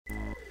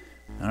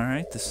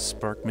Alright, this is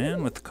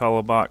SparcMan with the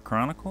Colobot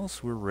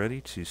Chronicles. We're ready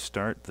to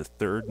start the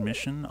third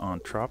mission on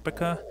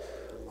Tropica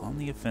on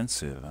the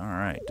offensive.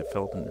 Alright,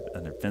 develop an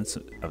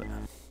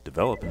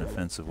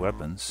offensive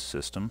weapons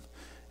system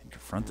and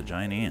confront the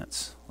giant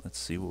ants. Let's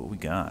see what we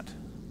got.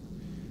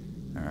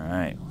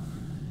 Alright,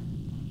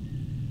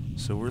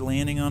 so we're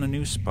landing on a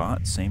new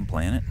spot, same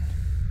planet.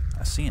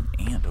 I see an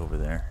ant over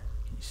there.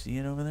 Can you see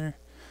it over there?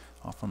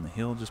 Off on the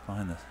hill just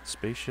behind the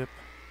spaceship.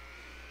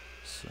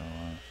 So,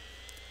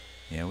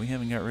 yeah, we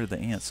haven't got rid of the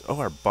ants. Oh,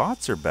 our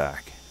bots are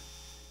back.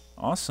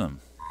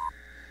 Awesome.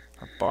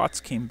 Our bots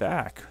came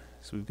back.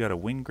 So we've got a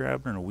wing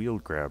grabber and a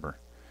wheeled grabber.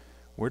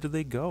 Where did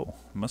they go?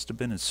 Must have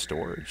been in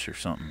storage or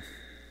something.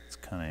 It's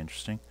kind of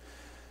interesting.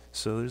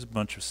 So there's a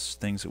bunch of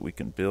things that we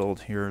can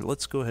build here.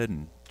 Let's go ahead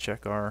and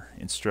check our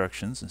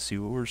instructions and see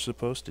what we're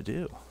supposed to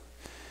do.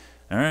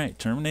 Alright,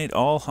 terminate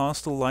all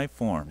hostile life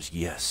forms.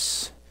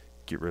 Yes.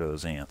 Get rid of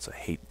those ants. I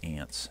hate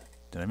ants.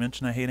 Did I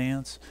mention I hate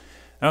ants?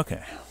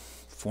 Okay.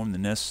 Form the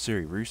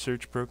necessary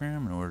research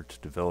program in order to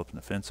develop an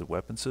offensive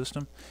weapon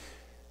system.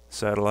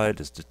 Satellite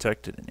has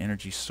detected an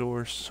energy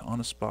source on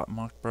a spot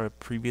marked by a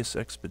previous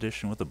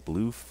expedition with a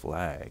blue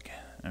flag.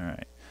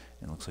 Alright,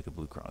 it looks like a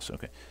blue cross.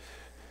 Okay.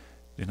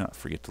 Do not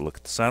forget to look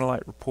at the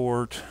satellite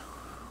report.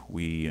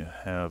 We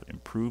have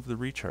improved the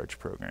recharge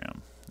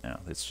program.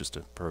 Now, it's just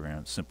a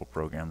program, simple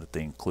program that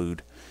they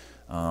include.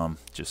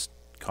 Just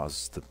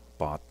causes the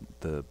bot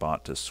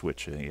to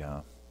switch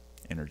a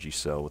energy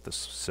cell with the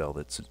cell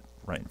that's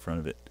right in front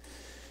of it.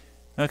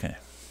 Okay.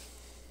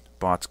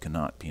 Bots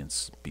cannot be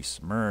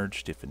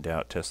submerged. If in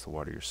doubt, test the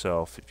water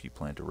yourself. If you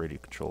plan to radio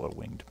control a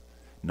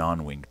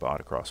non-winged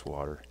bot across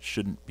water, it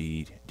shouldn't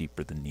be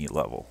deeper than knee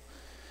level.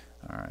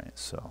 Alright,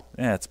 so,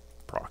 yeah, it's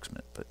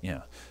approximate, but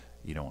yeah,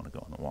 you don't want to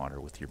go in the water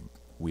with your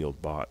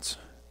wheeled bots,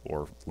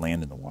 or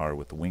land in the water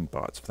with the winged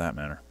bots, for that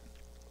matter.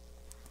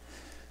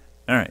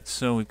 Alright,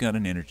 so we've got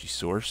an energy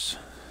source.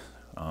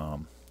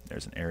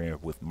 There's an area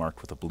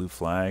marked with a blue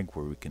flag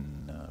where we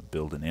can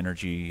build an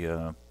energy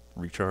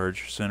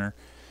recharge center.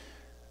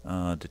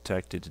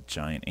 Detected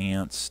giant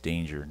ants.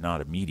 Danger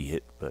not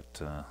immediate,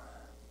 but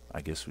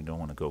I guess we don't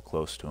want to go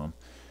close to them.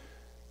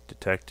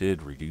 Detected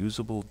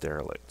reusable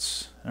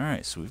derelicts.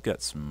 Alright, so we've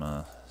got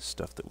some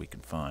stuff that we can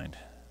find.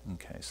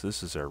 Okay, so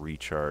this is our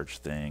recharge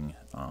thing.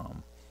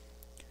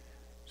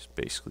 Just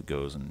basically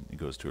goes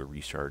to a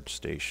recharge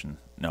station.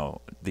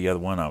 No, the other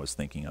one I was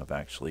thinking of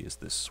actually is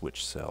this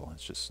switch cell. It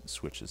just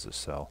switches a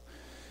cell.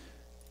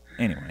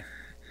 Anyway,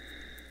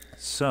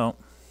 so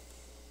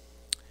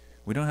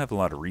we don't have a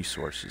lot of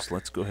resources.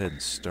 Let's go ahead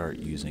and start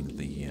using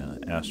the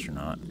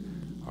astronaut.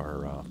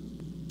 Our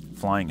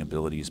flying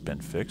ability has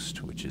been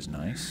fixed, which is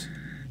nice.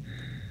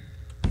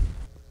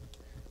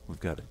 We've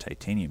got a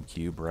titanium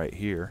cube right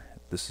here.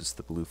 This is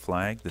the blue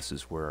flag. This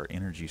is where our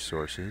energy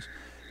source is.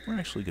 We're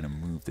actually going to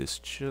move this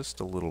just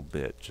a little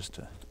bit,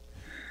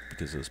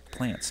 because those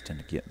plants tend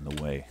to get in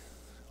the way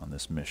on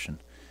this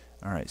mission.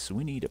 Alright, so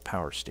we need a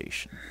power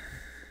station.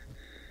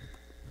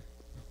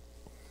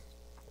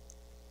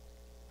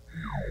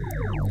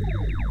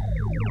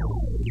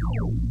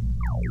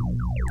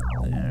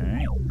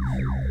 Alright.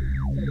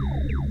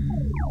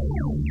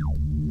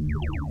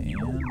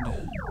 And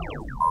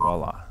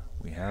voila,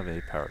 we have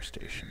a power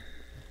station.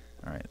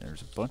 Alright,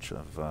 there's a bunch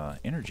of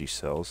energy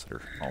cells that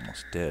are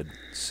almost dead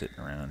sitting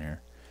around here.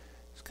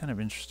 It's kind of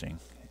interesting.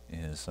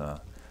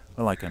 Well,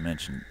 like I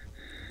mentioned,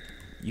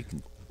 you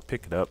can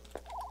pick it up.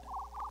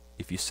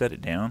 If you set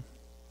it down,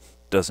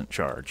 it doesn't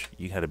charge.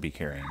 You got to be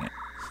carrying it.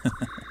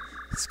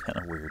 It's kind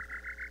of weird.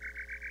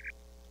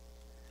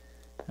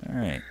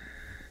 Alright.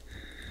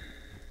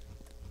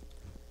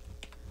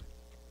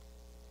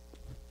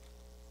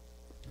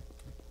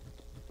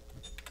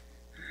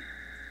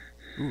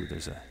 Ooh,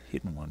 there's a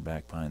hidden one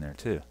back behind there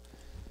too.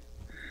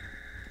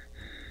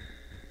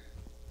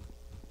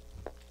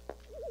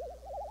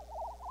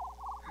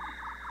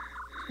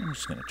 I'm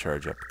just going to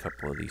charge up a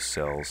couple of these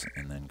cells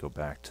and then go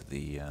back to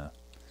the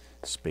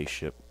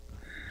spaceship.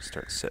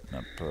 Start setting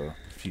up a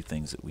few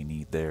things that we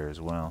need there as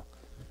well.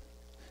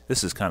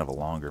 This is kind of a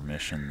longer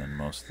mission than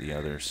most of the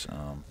others.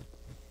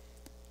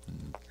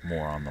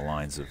 More on the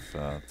lines of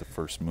the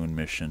first moon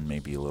mission,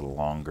 maybe a little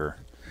longer.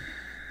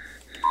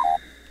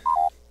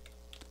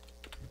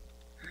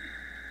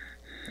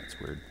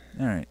 Weird.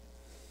 Alright.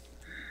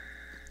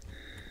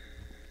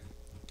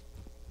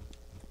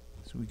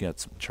 So we got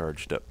some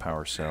charged up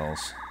power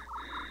cells.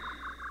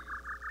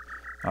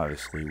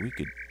 Obviously we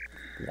could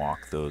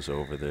walk those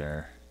over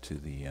there to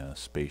the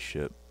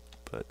spaceship,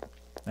 but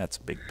that's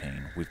a big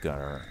pain. We've got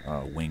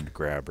our winged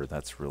grabber.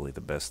 That's really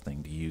the best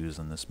thing to use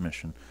in this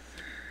mission.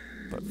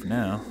 But for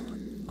now,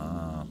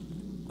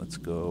 let's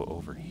go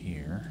over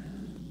here.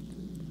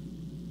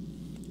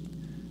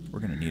 We're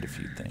going to need a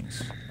few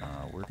things.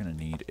 We're going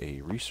to need a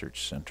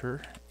research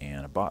center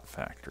and a bot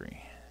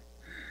factory.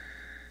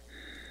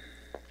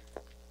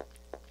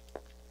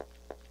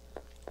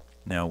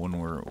 Now, when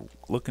we're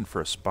looking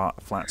for a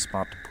flat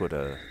spot to put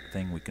a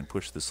thing, we can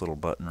push this little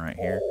button right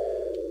here.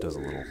 It does a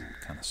little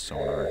kind of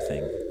sonar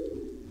thing.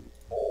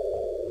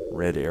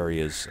 red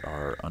areas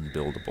are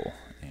unbuildable,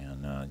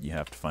 and you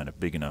have to find a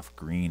big enough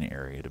green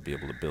area to be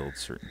able to build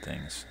certain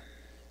things.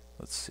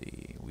 Let's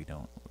see,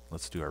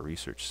 let's do our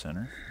research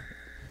center.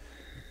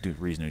 The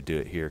reason we do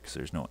it here because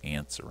there's no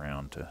ants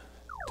around to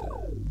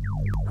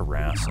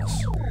harass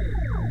us.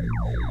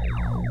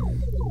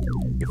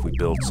 If we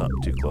build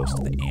something too close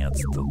to the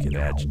ants, they'll get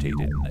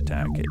agitated and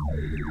attack it.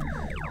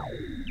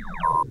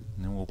 And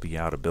then we'll be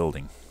out of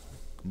building.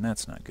 And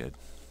that's not good.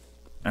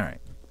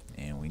 Alright.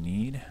 And we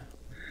need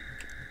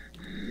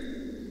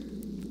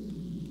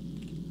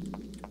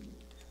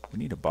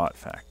a bot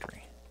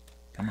factory.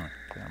 Come on,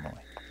 grab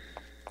away.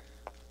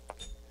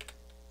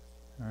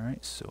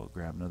 Alright, so we'll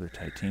grab another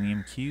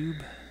titanium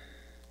cube.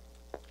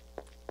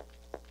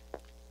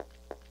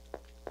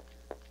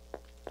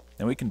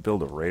 Now we can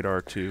build a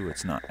radar too.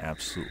 It's not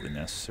absolutely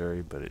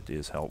necessary, but it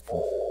is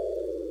helpful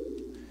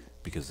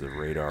because the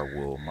radar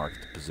will mark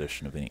the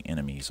position of any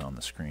enemies on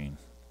the screen.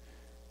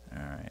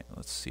 Alright,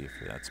 let's see if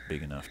that's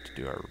big enough to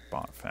do our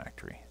bot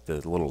factory. The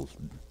little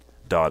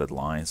dotted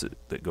lines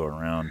that go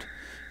around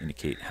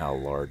indicate how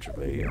large of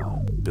a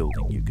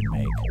building you can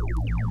make.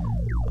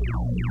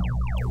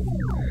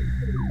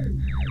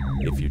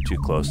 If you're too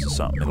close to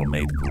something, it'll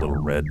make the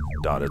little red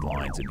dotted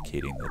lines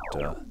indicating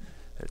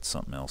that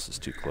something else is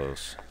too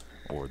close,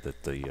 or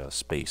that the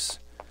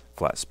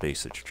flat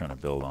space that you're trying to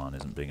build on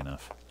isn't big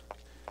enough.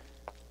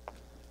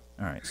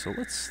 Alright, so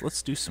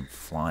let's do some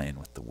flying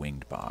with the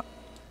winged bot.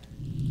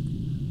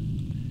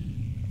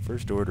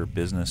 First order of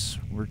business,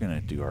 we're going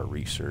to do our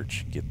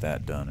research, get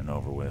that done and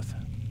over with.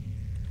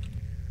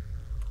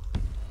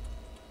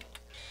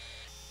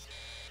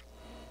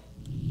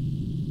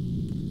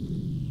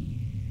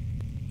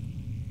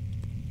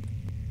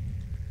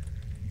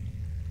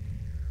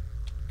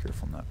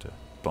 Careful not to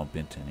bump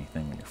into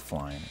anything when you're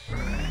flying.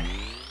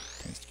 It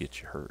tends to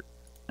get you hurt.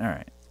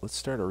 Alright, let's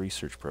start our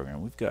research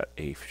program. We've got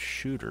a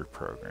shooter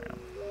program.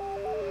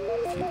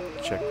 If you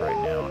check right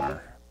now in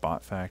our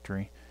bot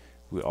factory,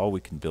 all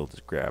we can build is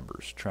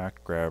grabbers.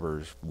 Track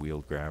grabbers,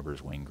 wheeled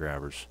grabbers, wing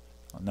grabbers.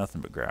 Nothing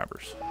but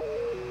grabbers.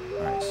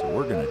 Alright, so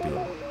we're going to do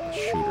a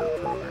shooter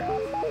program.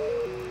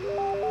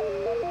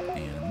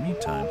 And in the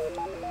meantime,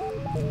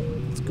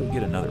 let's go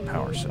get another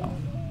power cell.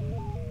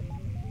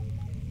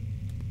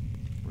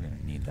 We're going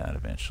to need that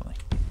eventually.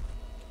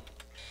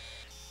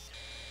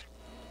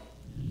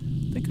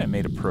 I think I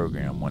made a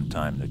program one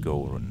time to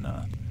go and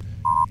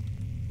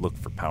look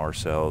for power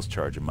cells,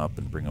 charge them up,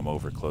 and bring them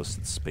over close to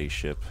the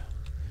spaceship.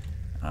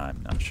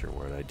 I'm not sure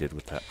what I did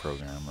with that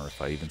program or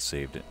if I even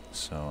saved it,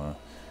 so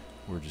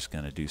we're just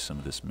going to do some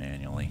of this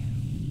manually.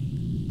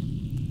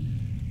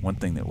 One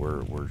thing that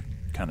we're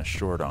kind of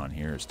short on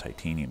here is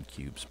titanium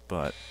cubes,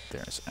 but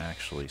there's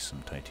actually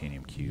some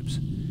titanium cubes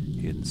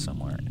hidden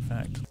somewhere. In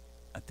fact,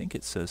 I think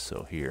it says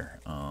so here.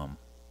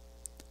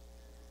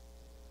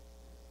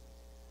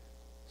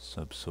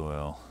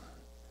 Subsoil.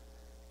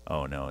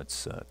 Oh no,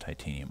 it's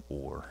titanium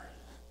ore.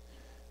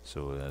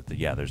 So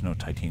yeah, there's no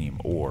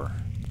titanium ore,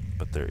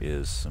 but there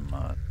is some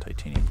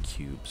titanium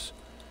cubes.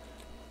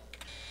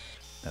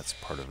 That's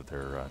part of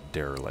their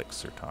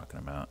derelicts they're talking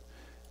about.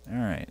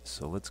 Alright,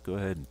 so let's go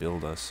ahead and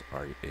build us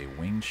a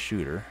winged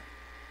shooter.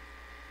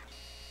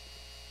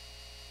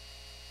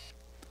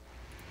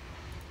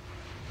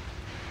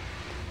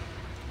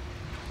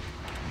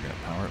 We're going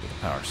to power it with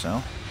a power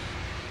cell.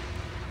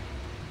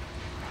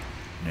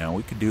 Now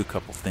we could do a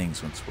couple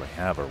things once we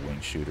have our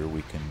winged shooter.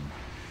 We can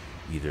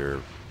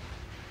either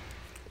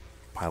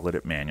pilot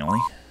it manually,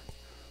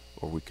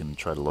 or we can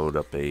try to load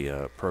up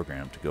a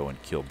program to go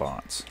and kill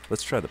bots.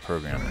 Let's try the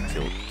program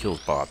that kills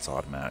bots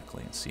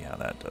automatically and see how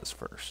that does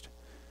first.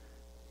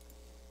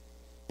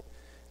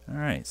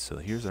 Alright, so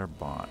here's our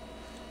bot.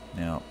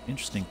 Now,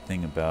 interesting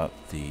thing about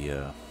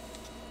the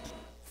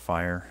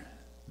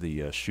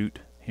shoot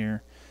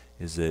here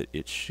is that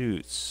it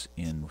shoots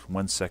in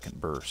 1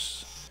 second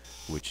bursts,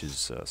 which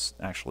is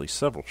actually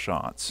several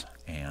shots,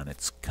 and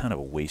it's kind of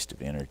a waste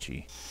of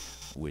energy.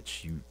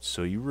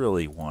 So you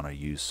really want to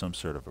use some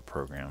sort of a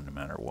program no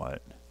matter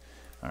what.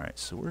 Alright,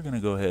 so we're going to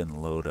go ahead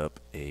and load up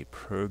a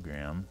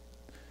program.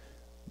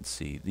 Let's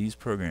see, these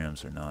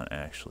programs are not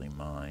actually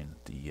mine.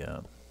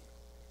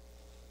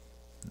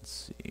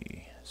 Let's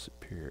see,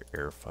 Superior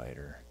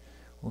Airfighter.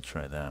 We'll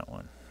try that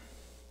one.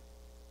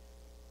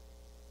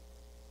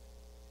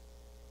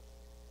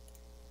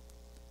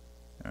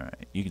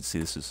 Alright, you can see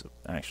this is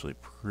actually a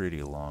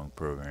pretty long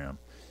program,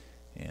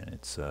 and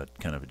it's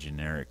kind of a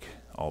generic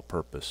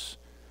all-purpose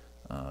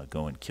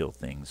go and kill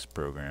things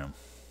program.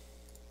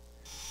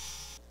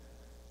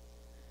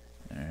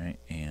 Alright,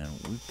 and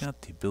we've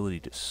got the ability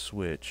to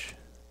switch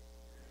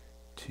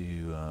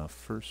to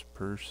first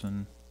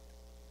person.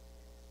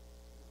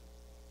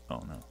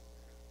 Oh no.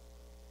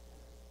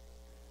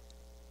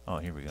 Oh,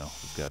 here we go.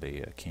 We've got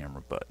a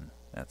camera button.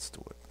 That's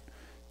what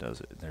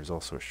does it. There's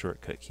also a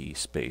shortcut key,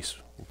 space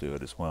will do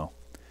it as well.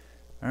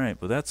 Alright,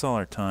 but that's all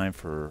our time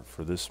for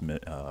this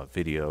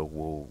video.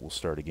 We'll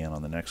start again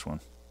on the next one.